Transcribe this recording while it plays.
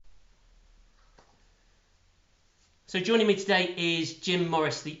So joining me today is Jim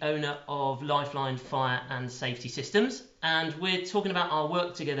Morris, the owner of Lifeline Fire and Safety Systems, and we're talking about our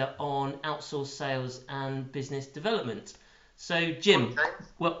work together on outsourced sales and business development. So Jim,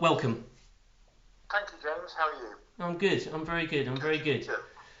 welcome. Thank you, James. How are you? I'm good. I'm very good.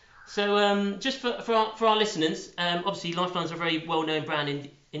 So just for our listeners, obviously Lifeline's a very well-known brand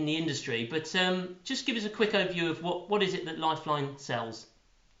in the industry, but just give us a quick overview of what is it that Lifeline sells.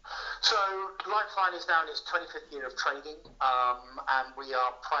 So Lifeline is now in its 25th year of trading, and we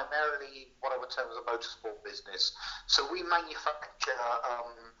are primarily what I would term as a motorsport business. So we manufacture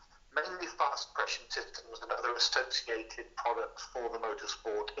mainly fire suppression systems and other associated products for the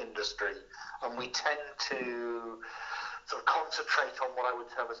motorsport industry, and we tend to sort of concentrate on what I would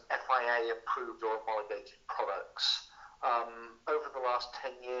term as FIA approved or homologated products. Over the last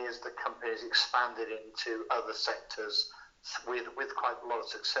 10 years, the company has expanded into other sectors with quite a lot of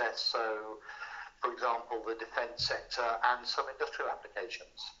success. So, for example, the defence sector and some industrial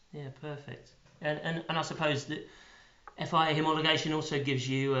applications. Yeah, perfect. And I suppose that FIA homologation also gives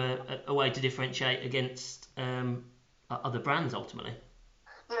you a way to differentiate against other brands ultimately.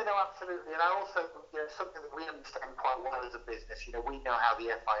 Yeah, no, absolutely. And I also, something that we understand quite well as a business, we know how the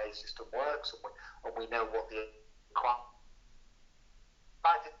FIA system works, and we know what the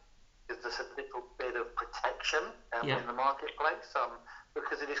there's a little bit of protection in the marketplace,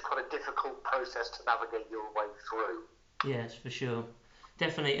 because it is quite a difficult process to navigate your way through. Yes, for sure.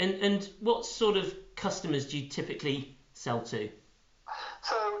 Definitely. And what sort of customers do you typically sell to?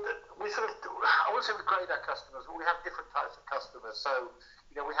 So we I wouldn't say we grade our customers, but we have different types of customers. So,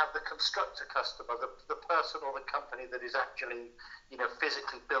 we have the constructor customer, the person or the company that is actually,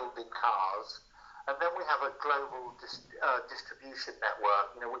 physically building cars. And then we have a global distribution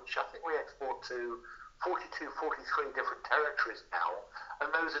network, which I think we export to 42, 43 different territories now.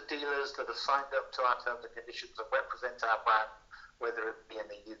 And those are dealers that have signed up to our terms and conditions and represent our brand, whether it be in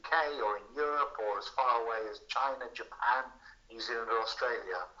the UK or in Europe or as far away as China, Japan, New Zealand or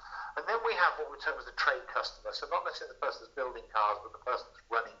Australia. And then we have what we term as a trade customer. So not necessarily the person that's building cars, but the person that's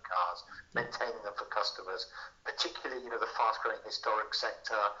running cars, maintaining them for customers, particularly, the fast-growing historic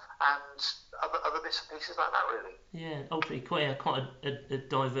sector and other bits and pieces like that, really. Yeah, ultimately quite a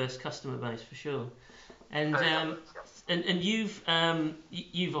diverse customer base for sure. And and you've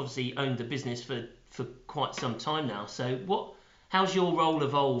obviously owned the business for quite some time now. So how's your role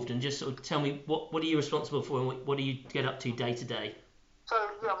evolved? And just sort of tell me what are you responsible for, and what do you get up to day to day? So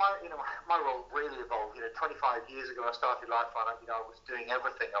my role really evolved. 25 years ago I started Lifeline. I was doing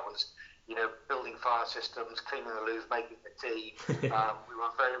everything. I was building fire systems, cleaning the loos, making the tea. We were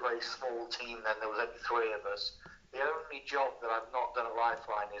a very, very small team then. There was only 3 of us. The only job that I've not done at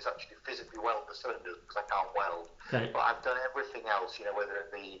Lifeline is actually physically weld the cylinders, because I can't weld. Okay. But I've done everything else. Whether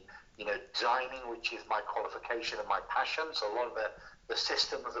it be designing, which is my qualification and my passion. So a lot of the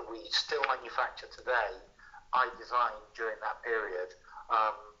systems that we still manufacture today, I designed during that period.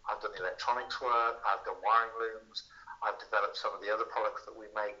 I've done the electronics work, I've done wiring looms, I've developed some of the other products that we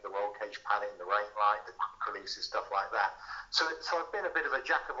make, the roll cage padding, the rain light, the quick releases, stuff like that. So I've been a bit of a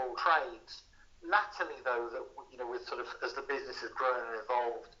jack of all trades. Latterly, though, that with sort of as the business has grown and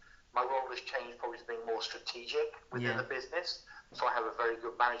evolved, my role has changed probably to being more strategic within the business. So I have a very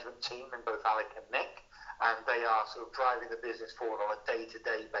good management team in both Alec and Nick, and they are sort of driving the business forward on a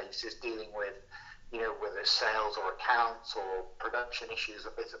day-to-day basis, dealing with whether it's sales or accounts or production issues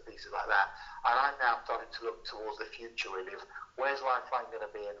or bits and pieces like that. And I'm now starting to look towards the future, really, of where's Lifeline going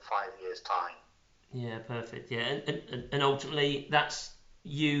to be in 5 years' time. Yeah, perfect. Yeah, and ultimately that's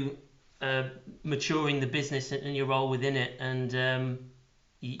you maturing the business and your role within it, and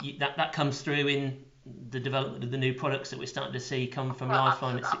that comes through in the development of the new products that we're starting to see come from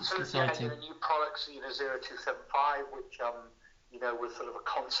Lifeline. It's exciting. Yeah, new products, 0275, which was sort of a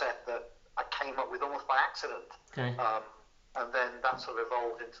concept that I came up with almost by accident. Okay. And then that sort of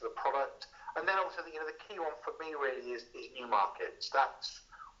evolved into the product. And then also, the key one for me really is new markets. That's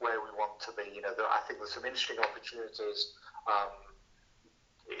where we want to be. I think there's some interesting opportunities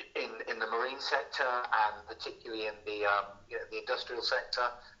in the marine sector and particularly in the industrial sector.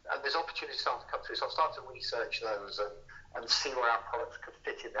 And there's opportunities starting to come through. So I'll start to research those and see where our products could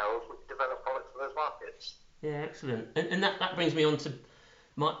fit in there, or if we could develop products for those markets. Yeah, excellent. And that brings me on to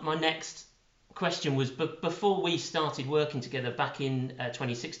my next question was, but before we started working together back in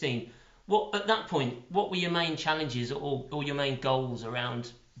 2016, at that point, what were your main challenges or your main goals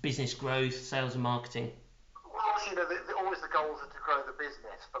around business growth, sales and marketing? Well, always the goals are to grow the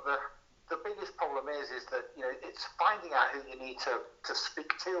business, but the biggest problem is that it's finding out who you need to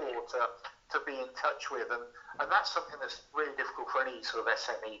speak to or to to be in touch with, and that's something that's really difficult for any sort of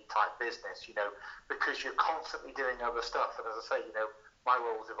SME type business, because you're constantly doing other stuff. And as I say, my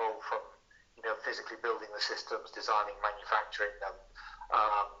roles evolved from, physically building the systems, designing, manufacturing them,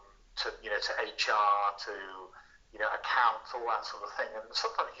 to HR, to, accounts, all that sort of thing. And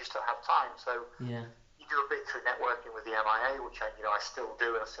sometimes you just don't have time. So yeah. you do a bit through networking with the MIA, which I still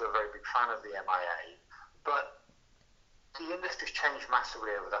do, and I'm still a very big fan of the MIA. But the industry's changed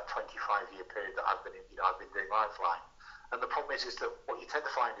massively over that 25-year period that I've been in. I've been doing Lifeline, and the problem is that what you tend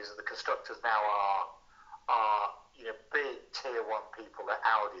to find is that the constructors now are big tier one people. They're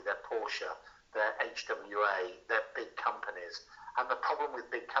Audi, they're Porsche, they're HWA, they're big companies. And the problem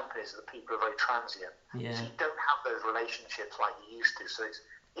with big companies is that people are very transient. Yeah. So you don't have those relationships like you used to. So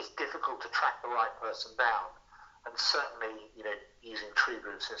it's difficult to track the right person down. And certainly, using Tree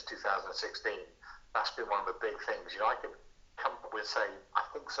Group since 2016. That's been one of the big things. I can come up with, say, I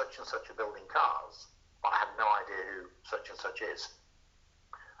think such and such are building cars, but I have no idea who such and such is.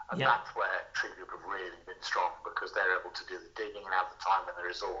 And that's where Tree Group have really been strong, because they're able to do the digging and have the time and the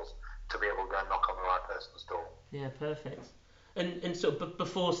resource to be able to go and knock on the right person's door. Yeah, perfect. And so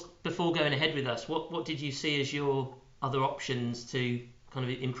before going ahead with us, what did you see as your other options to kind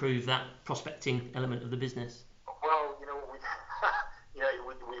of improve that prospecting element of the business? Well,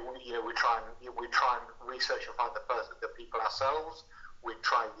 we try and research and find the people ourselves. We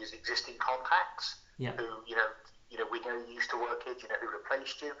try and use existing contacts who we know you used to work here, who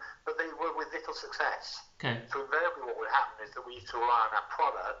replaced you, but they were with little success. Okay. So invariably what would happen is that we used to rely on our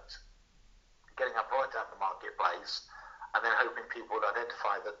product, getting our product out in the marketplace, and then hoping people would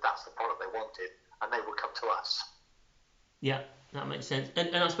identify that that's the product they wanted, and they would come to us. Yeah, that makes sense.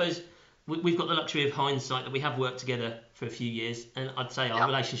 And I suppose we've got the luxury of hindsight that we have worked together for a few years, and I'd say our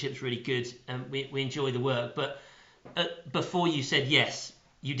relationship's really good, and we enjoy the work. But before you said yes,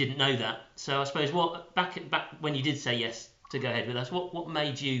 you didn't know that. So I suppose back when you did say yes to go ahead with us, what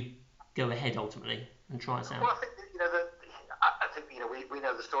made you go ahead ultimately and try us out? Well, I think we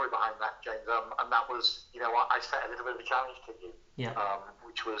know the story behind that, James, and that was I set a little bit of a challenge to you,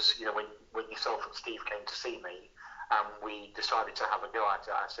 which was when yourself and Steve came to see me. And we decided to have a go at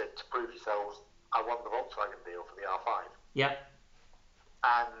it. I said, to prove yourselves, I won the Volkswagen deal for the R5. Yeah.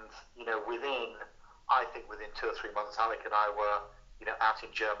 And, within 2 or 3 months, Alec and I were, out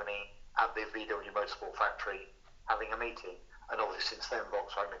in Germany at the VW Motorsport factory having a meeting. And obviously since then,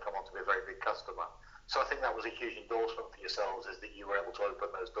 Volkswagen had come on to be a very big customer. So I think that was a huge endorsement for yourselves, is that you were able to open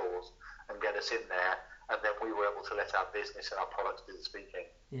those doors and get us in there. And then we were able to let our business and our products do the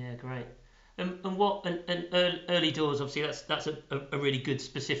speaking. Yeah, great. And early doors, obviously that's a really good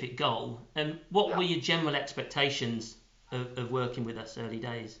specific goal. And what were your general expectations of working with us early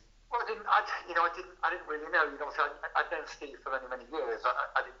days? Well, I didn't really know. I'd known Steve for many years.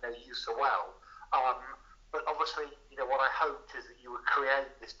 I didn't know you so well. But obviously, what I hoped is that you would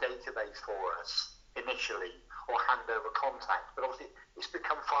create this database for us initially, or hand over contacts. But obviously, it's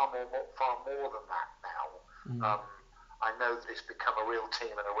become far more than that now. I know that it's become a real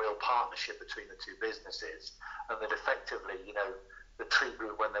team and a real partnership between the two businesses, and that effectively, the Tree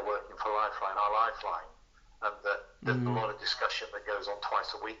Group, when they're working for Lifeline, are Lifeline, and that there's a lot of discussion that goes on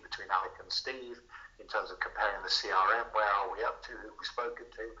twice a week between Alec and Steve in terms of comparing the CRM, where are we up to, who have we spoken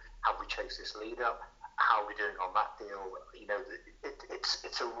to, have we chased this lead up, how are we doing on that deal.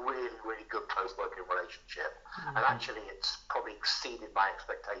 It's a really, really good close working relationship, and actually it's probably exceeded my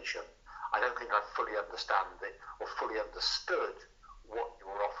expectation. I don't think I fully understand it or fully understood what you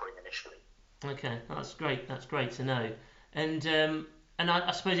were offering initially. Okay, that's great. That's great to know. And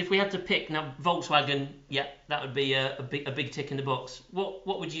I suppose if we had to pick now, Volkswagen, that would be a big tick in the box.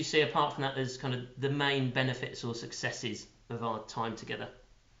 What would you say apart from that as kind of the main benefits or successes of our time together?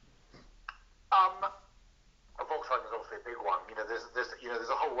 Volkswagen is obviously a big one. There's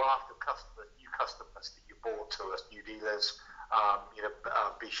a whole raft of new customers that you brought to us, new dealers.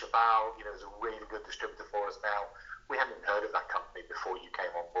 Bichabal, is a really good distributor for us now. We hadn't heard of that company before you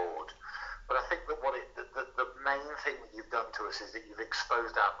came on board. But I think that the main thing that you've done to us is that you've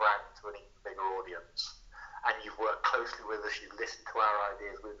exposed our brand to an even bigger audience. And you've worked closely with us, you've listened to our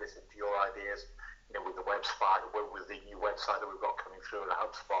ideas, we've listened to your ideas, with the website, with the new website that we've got coming through in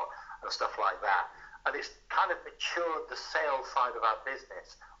HubSpot and stuff like that. And it's kind of matured the sales side of our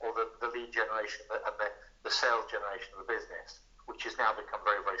business, or the lead generation and the sales generation of the business, which has now become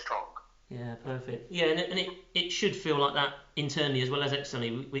very, very strong. Yeah, perfect. Yeah, and it should feel like that internally as well as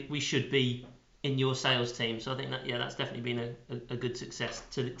externally. We should be in your sales team. So I think that's definitely been a good success.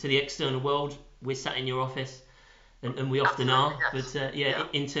 To the external world, we're sat in your office, and we often Absolutely, are. Yes.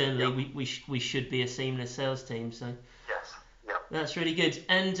 But internally, we should be a seamless sales team. So yes, That's really good.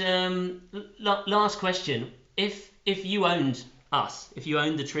 And last question: if you owned us, if you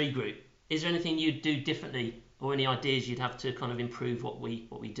owned the Tree Group, is there anything you'd do differently, or any ideas you'd have to kind of improve what we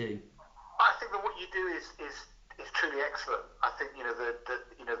do? I think that what you do is truly excellent. I think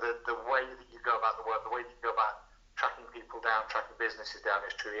the way that you go about the work, the way that you go about tracking people down, tracking businesses down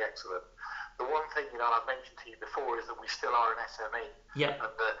is truly excellent. The one thing I've mentioned to you before is that we still are an SME, Yeah.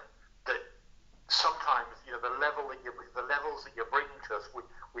 and that sometimes the levels that you're bringing to us,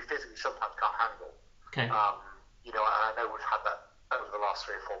 we physically sometimes can't handle. Okay. And I know we've had that over the last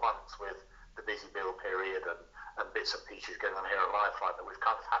 3 or 4 months with the busy build period and bits and pieces going on here at Lifeline, that we've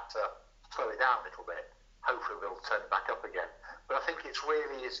kind of had to slow it down a little bit. Hopefully we'll turn it back up again. But I think it's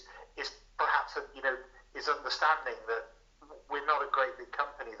really is perhaps is understanding that we're not a great big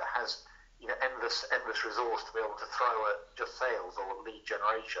company that has endless resource to be able to throw at just sales or lead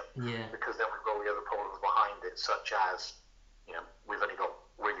generation. Yeah. Because then we've got all the other problems behind it, such as we've only got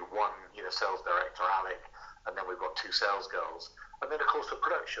really one sales director, Alec, and then we've got 2 sales girls, and then of course the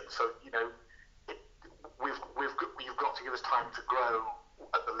production. So you've got to give us time to grow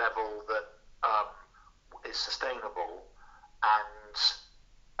at the level that is sustainable, and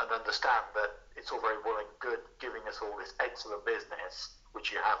understand that it's all very well and good giving us all this excellent business,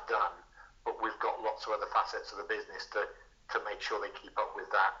 which you have done, but we've got lots of other facets of the business to make sure they keep up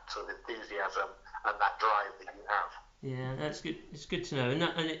with that sort of enthusiasm and that drive that you have. Yeah, that's good. It's good to know,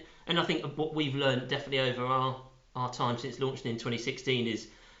 and I think what we've learned definitely over our time since launching in 2016 is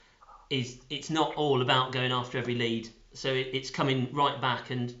it's not all about going after every lead. So it's coming right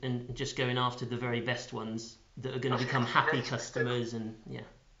back and just going after the very best ones that are going to become happy customers, and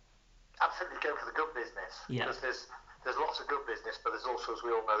absolutely go for the good business. Yeah. Because there's lots of good business, but there's also, as we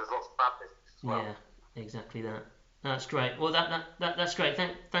all know, there's lots of bad business as well. Yeah, exactly that. That's great. Well, that's great.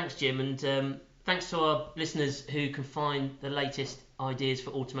 Thanks, Jim, and thanks to our listeners who can find the latest ideas for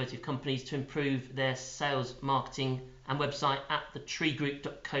automotive companies to improve their sales, marketing, and website at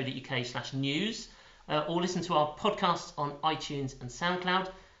thetreegroup.co.uk/news. Or listen to our podcasts on iTunes and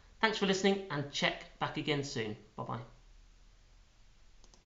SoundCloud. Thanks for listening, and check back again soon. Bye bye.